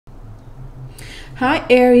Hi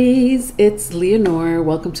Aries, it's Leonore.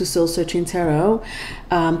 Welcome to Soul Searching Tarot.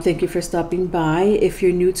 Thank you for stopping by. If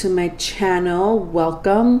you're new to my channel,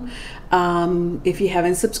 welcome. If you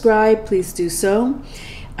haven't subscribed, please do so.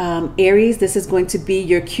 Aries, this is going to be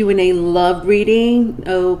your Q&A love reading,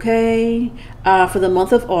 okay, for the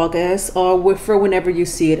month of August, or for whenever you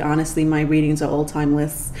see it. Honestly, my readings are all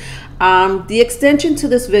timeless. The extension to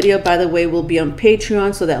this video, by the way, will be on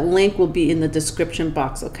Patreon, so that link will be in the description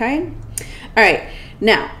box, okay? All right,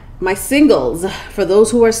 now my singles, for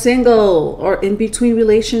those who are single or in between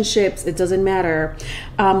relationships, it doesn't matter.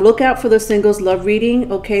 Look out for the singles love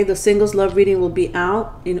reading, okay? The singles love reading will be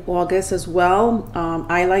out in August as well.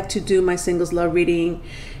 I like to do my singles love reading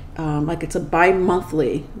like it's a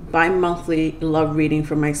bi-monthly love reading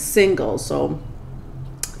for my singles. So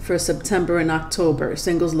for September and October,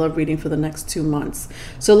 singles love reading for the next 2 months.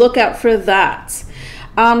 So look out for that.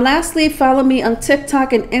 Lastly, follow me on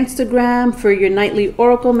TikTok and Instagram for your nightly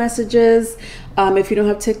oracle messages. If you don't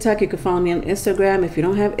have TikTok, you can follow me on Instagram. If you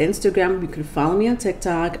don't have Instagram, you can follow me on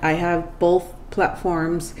TikTok. I have both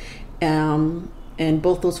platforms, and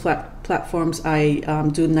both those platforms I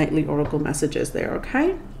do nightly oracle messages there,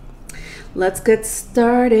 okay? Let's get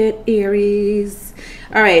started, Aries.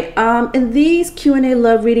 All right, in these Q&A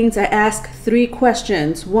love readings, I ask 3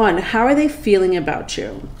 questions. 1, how are they feeling about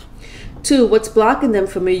you? 2, what's blocking them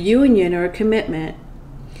from a union or a commitment?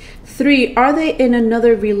 3, are they in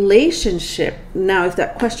another relationship? Now, if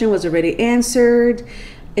that question was already answered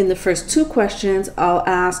in the first 2 questions, I'll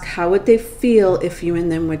ask how would they feel if you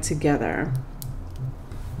and them were together?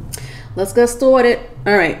 Let's get started.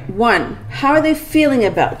 All right, 1, how are they feeling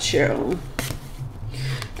about you?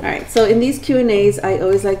 All right, so in these Q&As, I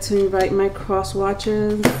always like to invite my cross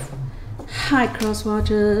watchers. Hi, cross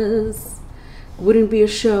watchers. Wouldn't be a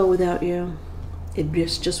show without you. It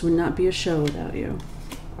just would not be a show without you.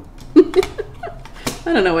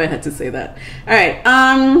 I don't know why I had to say that. All right.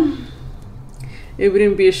 It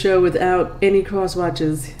wouldn't be a show without any cross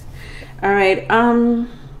watchers. All right.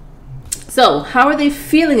 So how are they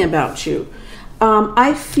feeling about you?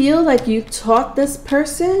 I feel like you taught this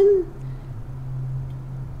person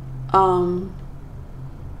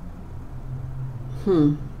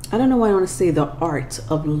I don't know why I want to say the art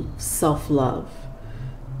of self-love.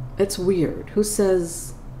 It's weird. Who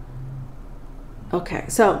says? Okay,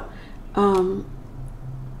 so I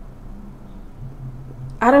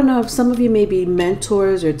don't know if some of you may be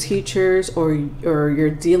mentors or teachers, or you're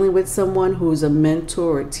dealing with someone who's a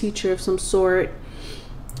mentor or teacher of some sort,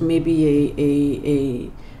 maybe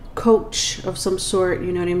a coach of some sort,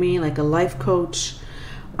 you know what I mean, like a life coach.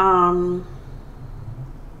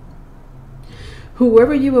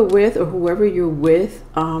 Whoever you were with or whoever you're with,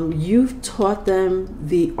 you've taught them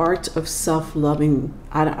the art of self-loving.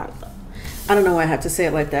 I don't know why I have to say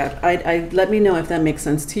it like that. Let me know if that makes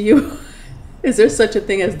sense to you. Is there such a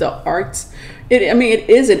thing as the art? I mean, it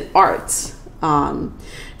is an art.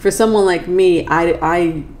 For someone like me,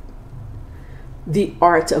 the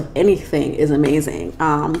art of anything is amazing.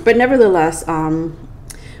 But nevertheless,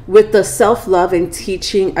 with the self-love and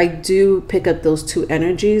teaching, I do pick up those 2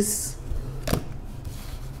 energies.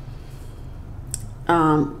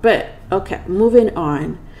 But okay, moving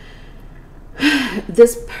on.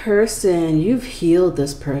 This person, you've healed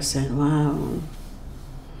this person. Wow.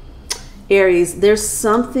 Aries, there's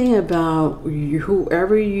something about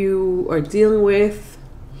whoever you are dealing with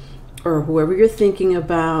or whoever you're thinking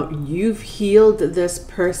about, you've healed this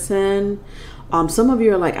person. Some of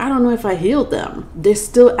you are like, I don't know if I healed them. They're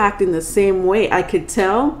still acting the same way. I could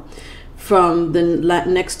tell from the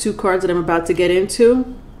next 2 cards that I'm about to get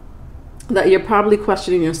into that you're probably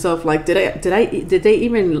questioning yourself, like, did they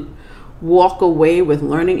even walk away with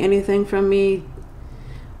learning anything from me?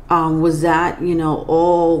 Was that, you know,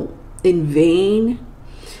 all in vain?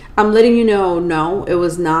 I'm letting you know, no, it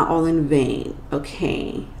was not all in vain,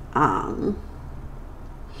 okay? You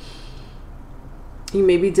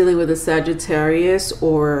may be dealing with a Sagittarius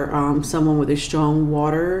or someone with a strong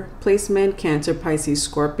water placement, Cancer, Pisces,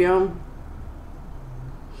 Scorpio.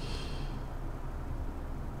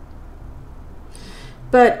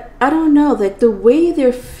 But I don't know, like the way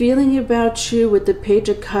they're feeling about you with the Page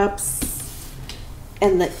of Cups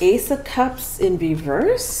and the Ace of Cups in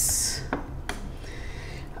reverse.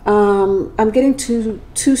 I'm getting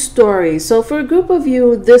two stories. So for a group of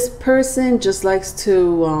you, this person just likes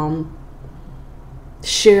to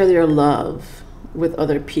share their love with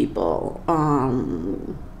other people.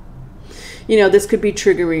 You know, this could be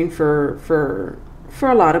triggering for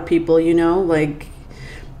a lot of people, you know, like,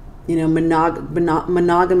 you know,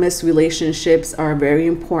 monogamous relationships are very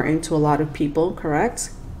important to a lot of people,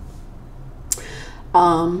 correct?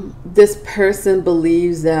 This person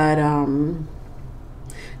believes that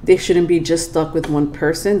they shouldn't be just stuck with one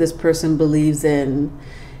person. This person believes in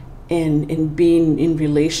being in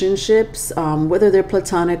relationships, whether they're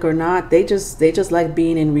platonic or not. They just like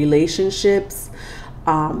being in relationships,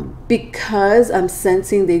 because I'm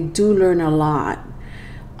sensing they do learn a lot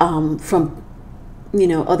from, you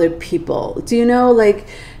know, other people. Do you know, like,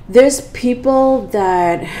 there's people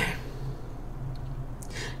that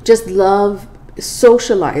just love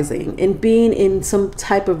socializing and being in some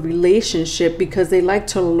type of relationship because they like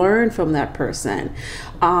to learn from that person.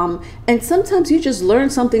 And sometimes you just learn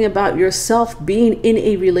something about yourself being in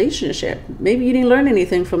a relationship. Maybe you didn't learn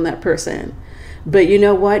anything from that person, but you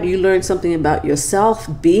know what? You learned something about yourself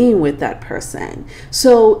being with that person.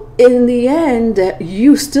 So in the end,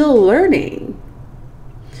 you still learning.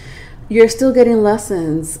 You're still getting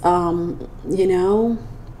lessons, you know,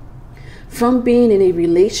 from being in a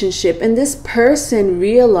relationship. And this person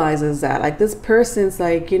realizes that, like, this person's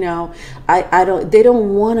like, you know, they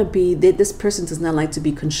don't want to be, this person does not like to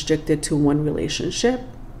be constricted to one relationship.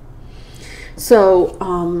 So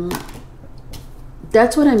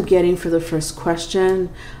that's what I'm getting for the first question.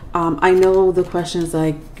 I know the question's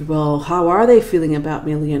like, well, how are they feeling about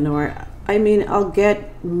me, Leonore? I mean, I'll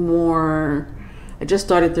get more. I just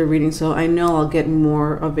started the reading, so I know I'll get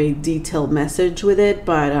more of a detailed message with it,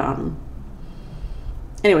 but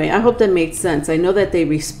anyway, I hope that made sense. I know that they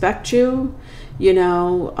respect you, you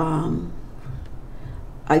know.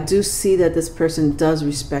 I do see that this person does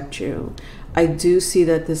respect you. I do see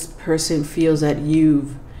that this person feels that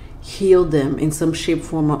you've healed them in some shape,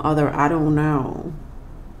 form, or other. I don't know.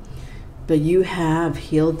 But you have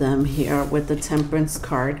healed them here with the Temperance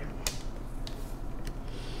card.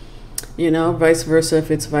 You know, vice versa,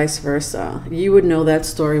 if it's vice versa. You would know that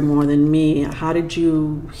story more than me. How did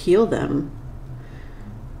you heal them?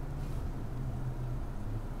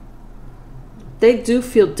 They do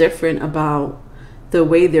feel different about the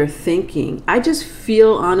way they're thinking. I just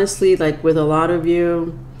feel, honestly, like with a lot of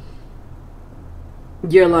you,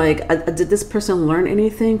 you're like, did this person learn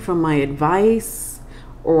anything from my advice?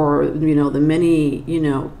 Or, you know, the many, you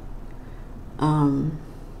know,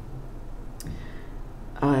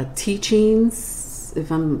 teachings,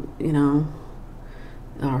 if I'm, you know,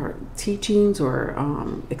 or teachings or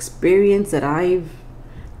experience that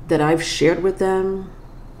I've shared with them.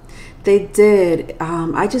 They did.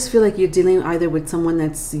 I just feel like you're dealing either with someone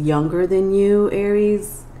that's younger than you,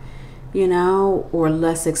 Aries, you know, or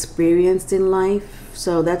less experienced in life.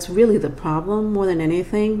 So that's really the problem more than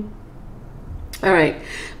anything. All right,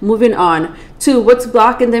 moving on to what's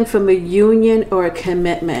blocking them from a union or a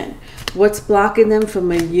commitment. What's blocking them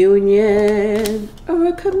from a union or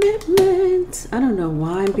a commitment? I don't know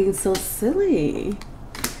why I'm being so silly.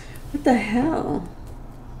 What the hell?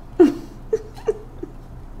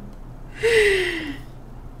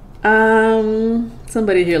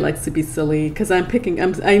 Somebody here likes to be silly because I'm picking.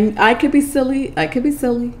 I could be silly. I could be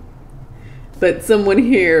silly. But someone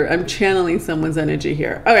here, I'm channeling someone's energy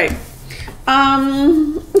here. All right.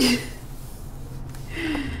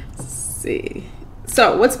 Let's see.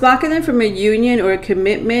 So what's blocking them from a union or a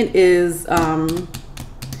commitment is,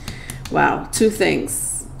 wow, two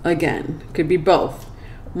things. Again, could be both.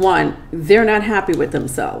 One, they're not happy with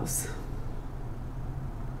themselves.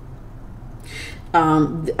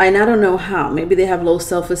 And I don't know how. Maybe they have low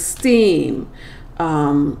self-esteem,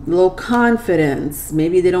 low confidence.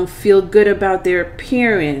 Maybe they don't feel good about their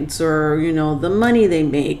appearance, or, you know, the money they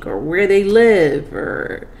make, or where they live,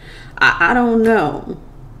 or I don't know.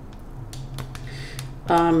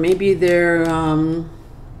 Maybe their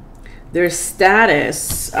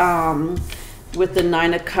status with the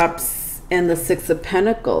Nine of Cups and the Six of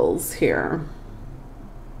Pentacles here.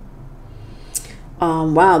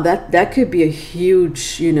 Wow, that could be a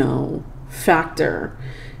huge, you know, factor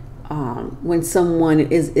when someone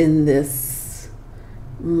is in this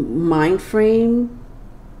mind frame.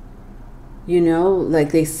 You know,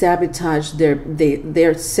 like they sabotage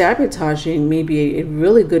they're sabotaging maybe a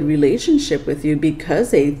really good relationship with you because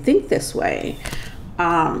they think this way.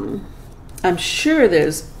 I'm sure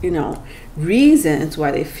there's, you know, reasons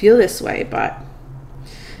why they feel this way, but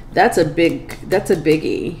that's a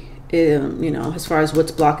biggie. You know, as far as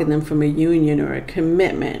what's blocking them from a union or a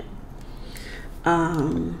commitment.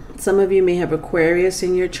 Some of you may have Aquarius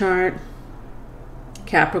in your chart.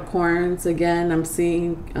 Capricorns, again, I'm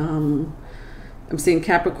seeing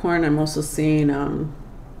Capricorn. I'm also seeing, I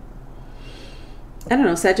don't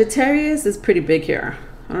know, Sagittarius is pretty big here.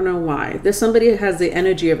 I don't know why. There's somebody that has the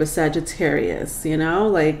energy of a Sagittarius, you know,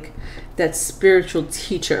 like that spiritual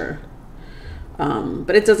teacher.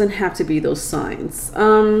 But it doesn't have to be those signs.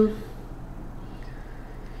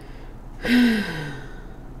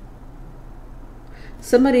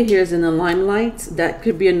 Somebody here is in the limelight. That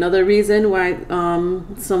could be another reason why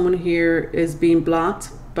someone here is being blocked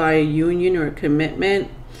by a union or a commitment.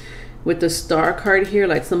 With the Star card here,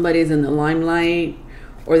 like somebody's in the limelight,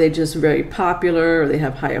 or they're just very popular, or they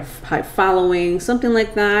have high following, something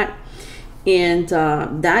like that. And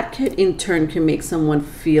that could in turn can make someone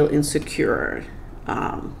feel insecure.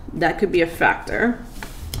 That could be a factor.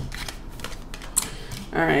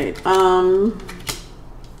 All right.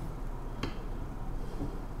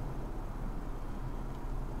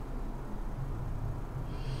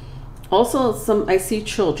 Also, I see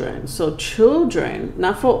children. So children,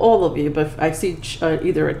 not for all of you, but I see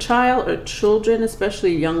either a child or children,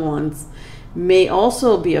 especially young ones, may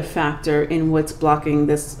also be a factor in what's blocking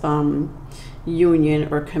this union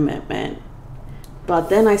or commitment. But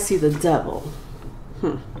then I see the devil.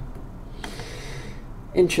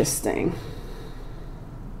 Interesting.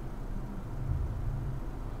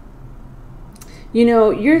 You know,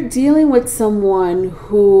 you're dealing with someone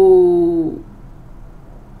who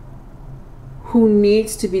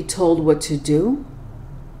needs to be told what to do.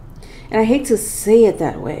 And I hate to say it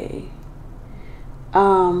that way.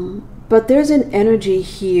 But there's an energy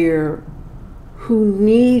here who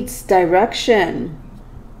needs direction,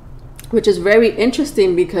 which is very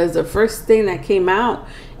interesting because the first thing that came out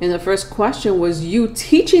in the first question was you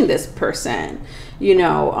teaching this person, you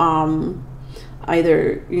know,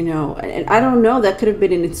 either, you know, and I don't know, that could have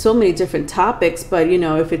been in so many different topics, but, you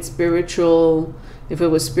know, if it's spiritual, if it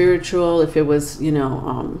was spiritual, if it was, you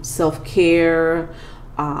know, self-care,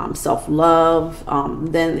 self-love,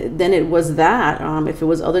 then it was that. If it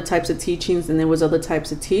was other types of teachings, then there was other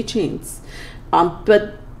types of teachings.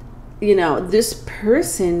 But, you know, this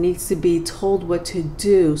person needs to be told what to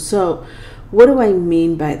do. So what do I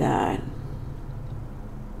mean by that?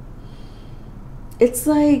 It's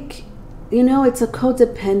like, you know, it's a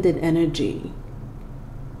codependent energy.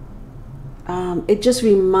 It just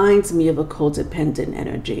reminds me of a codependent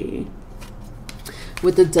energy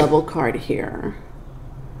with the double card here.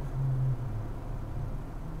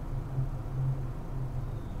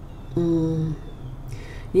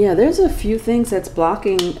 Yeah, there's a few things that's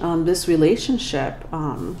blocking this relationship.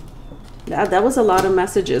 That was a lot of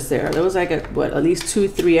messages there. There was like at least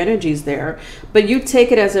 2-3 energies there. But you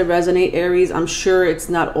take it as a resonate, Aries. I'm sure it's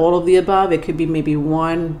not all of the above. It could be maybe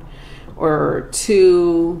 1 or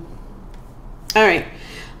 2. All right.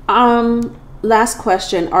 Last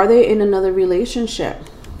question. Are they in another relationship?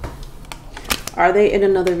 Are they in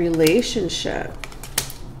another relationship?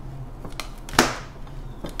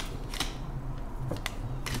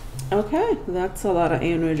 Okay, that's a lot of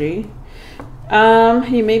energy.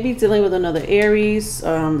 You may be dealing with another Aries.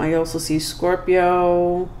 I also see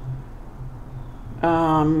Scorpio.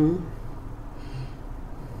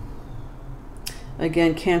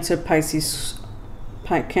 Again, Cancer, Pisces,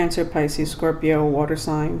 Scorpio, water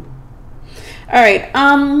sign. All right.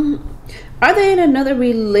 Are they in another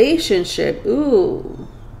relationship? Ooh.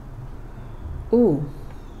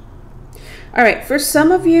 All right. For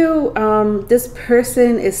some of you, this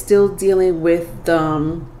person is still dealing with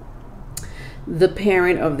the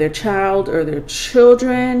parent of their child or their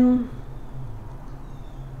children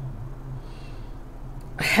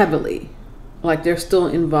heavily. Like they're still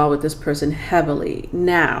involved with this person heavily.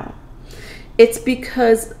 Now, it's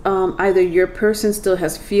because either your person still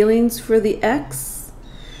has feelings for the ex,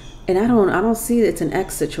 and I don't see it's an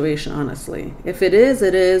ex situation, honestly. If it is,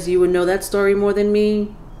 it is. You would know that story more than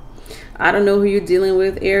me. I don't know who you're dealing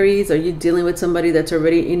with, Aries. Are you dealing with somebody that's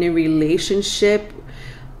already in a relationship,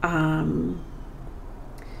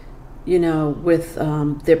 you know, with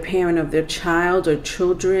their parent of their child or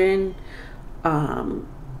children?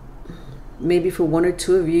 Maybe for 1 or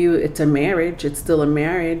 2 of you, it's a marriage. It's still a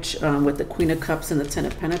marriage with the Queen of Cups and the 10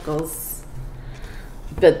 of Pentacles.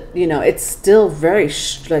 But, you know, it's still very,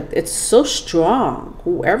 like, it's so strong.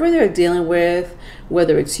 Whoever they're dealing with,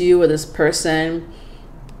 whether it's you or this person,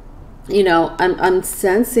 you know, I'm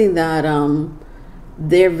sensing that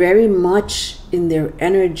they're very much in their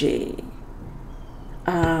energy.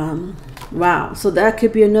 Wow. So that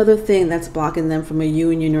could be another thing that's blocking them from a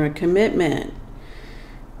union or a commitment.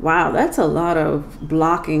 Wow, that's a lot of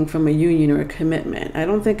blocking from a union or a commitment. I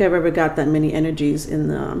don't think I've ever got that many energies in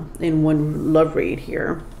one love read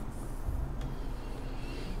here.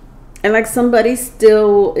 And like somebody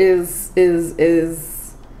still is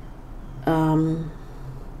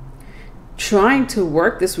trying to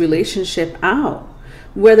work this relationship out.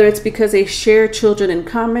 Whether it's because they share children in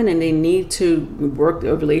common and they need to work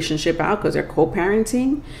the relationship out because they're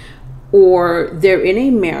co-parenting, or they're in a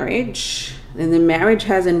marriage and the marriage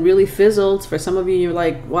hasn't really fizzled. For some of you, you're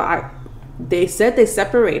like, well, they said they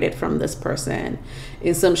separated from this person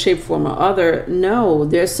in some shape, form, or other. No,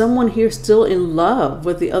 there's someone here still in love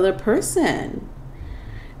with the other person,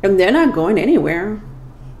 and they're not going anywhere.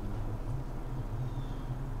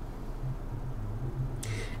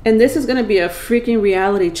 And this is going to be a freaking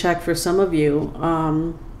reality check for some of you.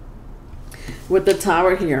 With the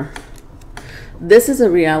Tower here, this is a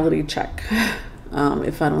reality check.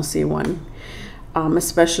 If I don't see one,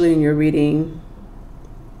 especially in your reading.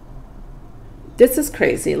 This is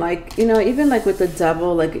crazy. Like, you know, even like with the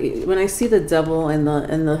Devil, like when I see the Devil and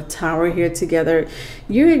the Tower here together,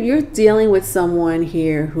 you're dealing with someone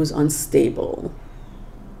here who's unstable.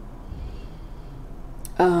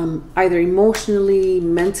 Either emotionally,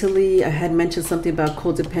 mentally. I had mentioned something about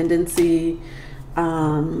codependency.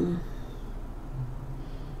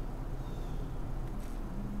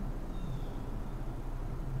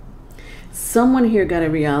 Someone here got a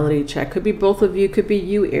reality check. Could be both of you, could be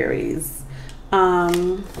you, Aries. All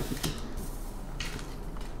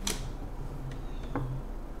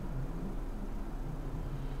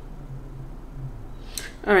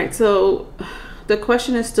right, so the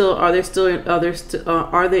question is still, are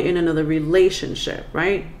they in another relationship,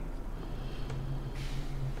 right?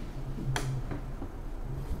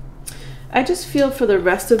 I just feel for the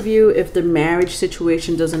rest of you, if the marriage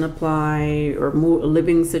situation doesn't apply, or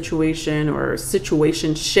living situation or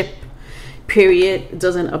situationship period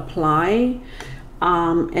doesn't apply,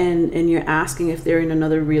 and you're asking if they're in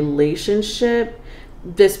another relationship,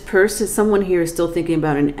 this person, someone here is still thinking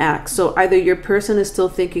about an ex. So either your person is still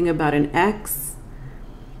thinking about an ex,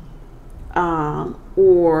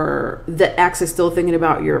 or the ex is still thinking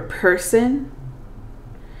about your person,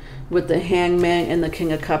 with the Hangman and the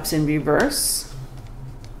King of Cups in reverse,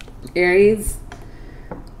 Aries.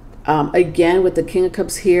 Again, with the King of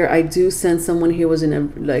Cups here, I do sense someone here was in a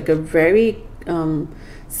very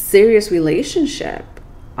serious relationship.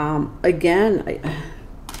 Again,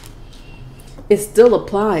 it still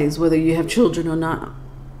applies whether you have children or not.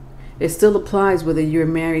 It still applies whether you're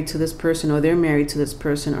married to this person or they're married to this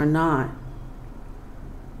person or not.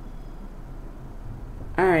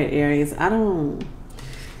 All right, Aries, I don't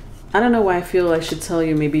know why I feel I should tell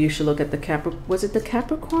you. Maybe you should look at the Capricorn. Was it the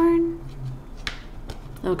Capricorn?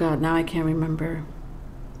 Oh God, now I can't remember.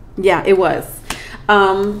 Yeah, it was.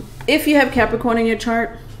 If you have Capricorn in your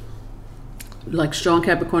chart, like strong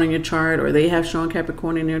Capricorn in your chart, or they have strong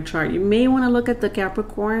Capricorn in your chart, you may want to look at the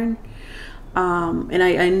Capricorn. And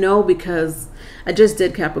I know because I just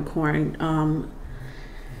did Capricorn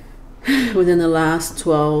within the last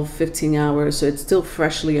 12-15 hours, so it's still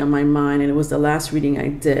freshly on my mind, and it was the last reading I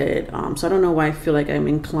did. So I don't know why I feel like I'm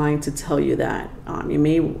inclined to tell you that. You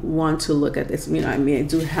may want to look at this. You know, I mean, I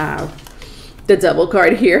do have the Devil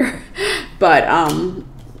card here, but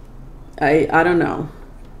I don't know.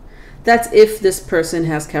 That's if this person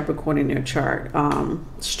has Capricorn in their chart.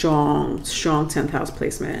 Strong 10th house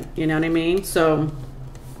placement. You know what I mean? So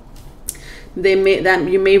you may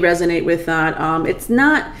resonate with that. It's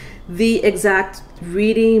not the exact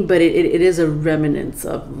reading, but it is a remnants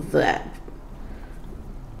of that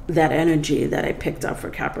energy that I picked up for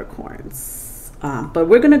Capricorns. But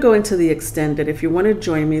we're going to go into the extended. If you want to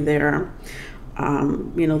join me there,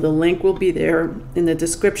 you know, the link will be there in the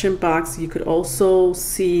description box. You could also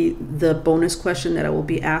see the bonus question that I will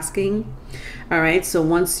be asking. All right, so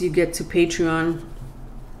once you get to Patreon,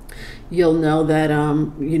 you'll know that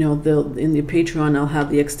you know, in the Patreon I'll have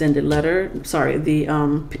the extended letter, sorry, the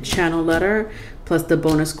channel letter plus the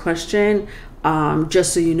bonus question.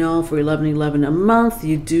 Just so you know, for $11.11 a month,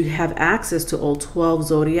 you do have access to all 12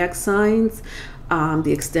 zodiac signs,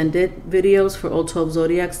 the extended videos for all 12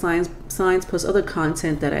 zodiac signs plus other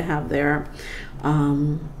content that I have there.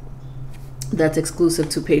 That's exclusive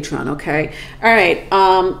to Patreon. Okay. All right.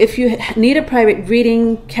 If you need a private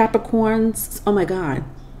reading, Capricorns, oh my God,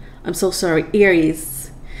 I'm so sorry,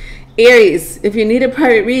 Aries, if you need a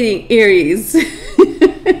private reading, Aries,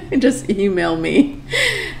 just email me.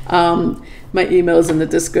 My email is in the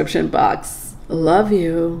description box. Love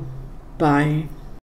you. Bye.